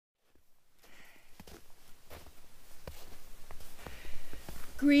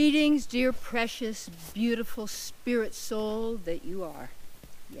Greetings, dear, precious, beautiful spirit soul that you are.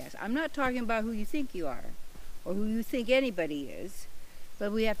 Yes, I'm not talking about who you think you are or who you think anybody is,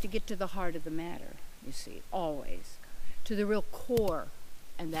 but we have to get to the heart of the matter, you see, always. To the real core,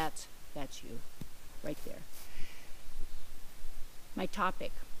 and that's you, right there. My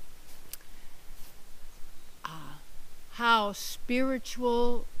topic, how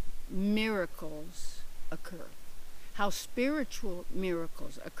spiritual miracles occur. How spiritual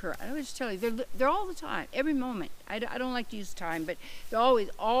miracles occur. I was telling you, they're all the time, every moment. I don't like to use time, but they're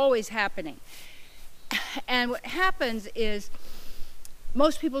always happening. And what happens is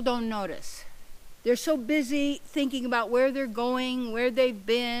most people don't notice. They're so busy thinking about where they're going, where they've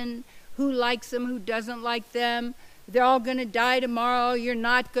been, who likes them, who doesn't like them. They're all going to die tomorrow. You're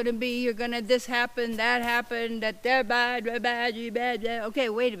not going to be. You're going to this happen, that happened, that they're bad, you bad. Okay,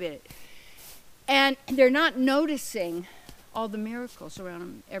 wait a minute. And they're not noticing all the miracles around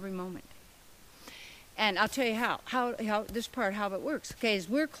them every moment. And I'll tell you how this part, how it works. Okay, as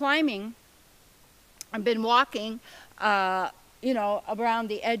we're climbing, I've been walking, around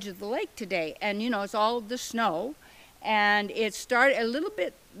the edge of the lake today. And, it's all the snow. And it started a little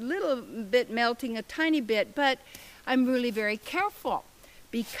bit melting, a tiny bit. But I'm really very careful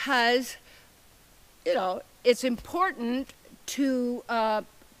because, it's important to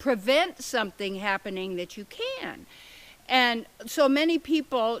prevent something happening that you can. And so many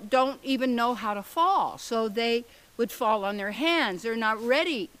people don't even know how to fall. So they would fall on their hands. They're not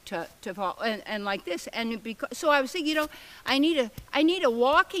ready to fall and like this. And so I was thinking, I need a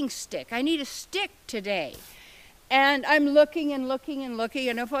walking stick. I need a stick today. And I'm looking and looking and looking.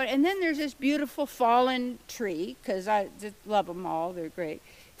 And then there's this beautiful fallen tree, because I just love them all. They're great.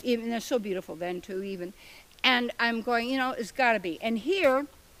 Even they're so beautiful then too even. And I'm going, it's got to be. And here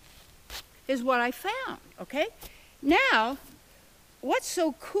is what I found, okay? Now, what's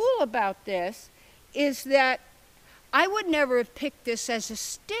so cool about this is that I would never have picked this as a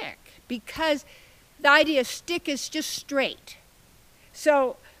stick, because the idea of stick is just straight.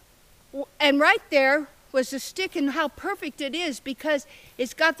 So, and right there was the stick, and how perfect it is, because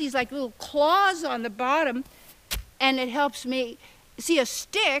it's got these like little claws on the bottom, and it helps me see a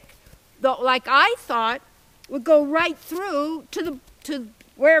stick, though, like I thought, would go right through to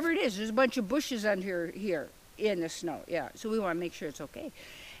wherever it is. There's a bunch of bushes under here in the snow. Yeah, so we want to make sure it's okay.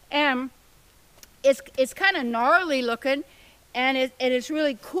 And it's kind of gnarly looking, and it's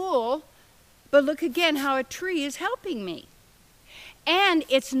really cool. But look again how a tree is helping me. And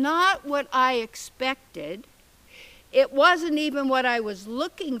it's not what I expected. It wasn't even what I was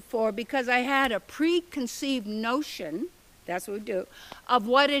looking for, because I had a preconceived notion, that's what we do, of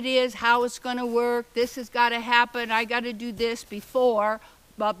what it is, how it's going to work, this has got to happen, I got to do this before,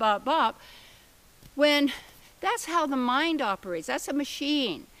 blah, blah, blah. When that's how the mind operates. That's a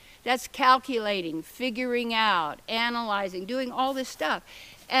machine. That's calculating, figuring out, analyzing, doing all this stuff.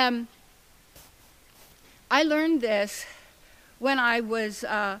 I learned this when I was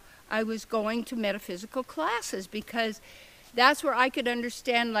going to metaphysical classes, because that's where I could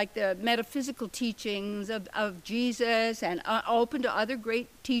understand like the metaphysical teachings of Jesus, and open to other great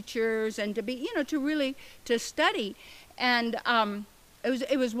teachers, and to be, to study. And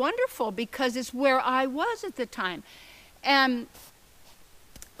it was wonderful, because it's where I was at the time. And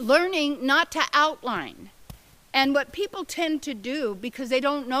learning not to outline. And what people tend to do, because they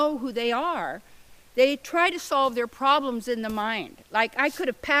don't know who they are, they try to solve their problems in the mind. Like, I could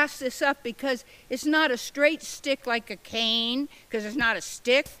have passed this up because it's not a straight stick like a cane, because it's not a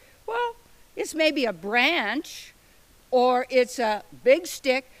stick. Well, it's maybe a branch, or it's a big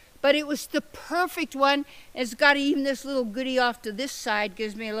stick, but it was the perfect one. It's got even this little goodie off to this side,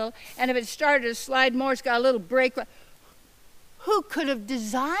 gives me a little, and if it started to slide more, it's got a little break. Who could have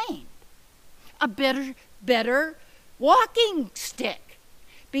designed a better walking stick?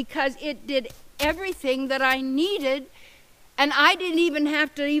 Because it did everything that I needed, and I didn't even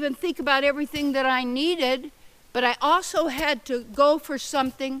have to think about everything that I needed, but I also had to go for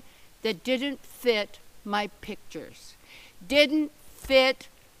something that didn't fit my pictures, didn't fit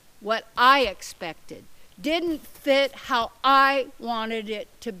what I expected, didn't fit how I wanted it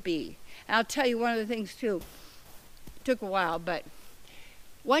to be. And I'll tell you one of the things too, it took a while, but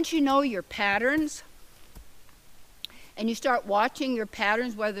once you know your patterns, and you start watching your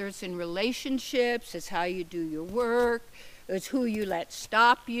patterns, whether it's in relationships, it's how you do your work, it's who you let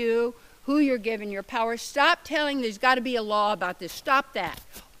stop you, who you're giving your power. Stop telling there's got to be a law about this. Stop that.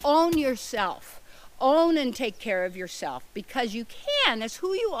 Own yourself. Own and take care of yourself, because you can. That's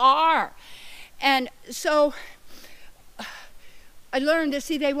who you are. And so I learned to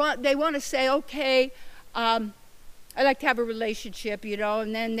see they want to say, okay, I like to have a relationship, you know,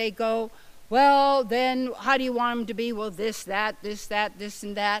 and then they go, well, then how do you want them to be? Well, this, that, this,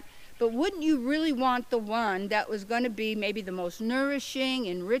 and that. But wouldn't you really want the one that was going to be maybe the most nourishing,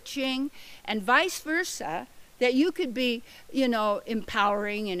 enriching, and vice versa, that you could be, you know,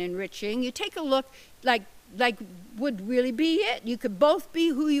 empowering and enriching? You take a look, like would really be it. You could both be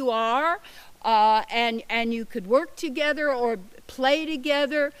who you are, and you could work together or play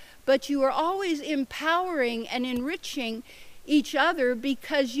together, but you were always empowering and enriching each other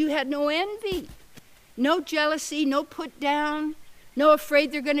because you had no envy, no jealousy, no put down, no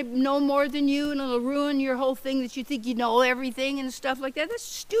afraid they're going to know more than you and it'll ruin your whole thing that you think you know everything and stuff like that. That's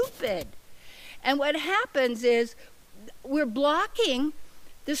stupid. And what happens is we're blocking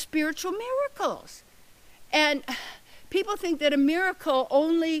the spiritual miracles. And people think that a miracle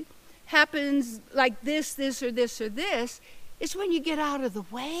only happens like this, this, or this, or this. It's when you get out of the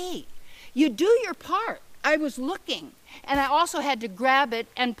way. You do your part. I was looking, and I also had to grab it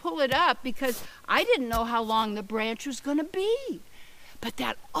and pull it up because I didn't know how long the branch was going to be. But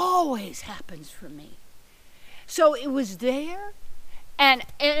that always happens for me. So it was there, and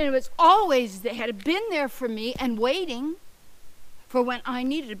it was always, they had been there for me and waiting for when I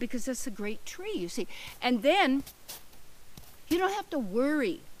needed it, because that's a great tree, you see. And then you don't have to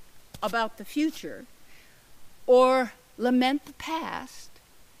worry about the future or lament the past,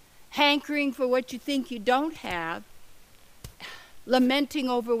 hankering for what you think you don't have, lamenting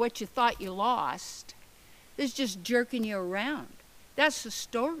over what you thought you lost. It's just jerking you around. That's the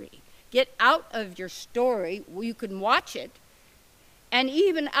story. Get out of your story. You can watch it. And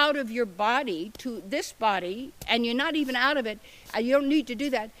even out of your body to this body, and you're not even out of it, you don't need to do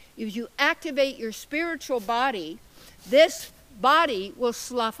that. If you activate your spiritual body, this body will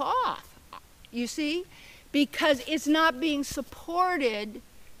slough off, you see? Because it's not being supported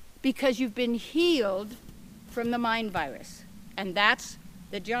because you've been healed from the mind virus. And that's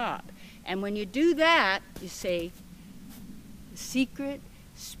the job. And when you do that, you say, the secret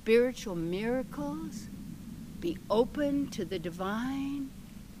spiritual miracles, be open to the divine,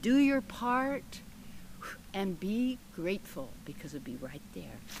 do your part, and be grateful because it'll be right there.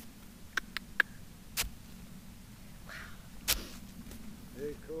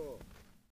 Very cool.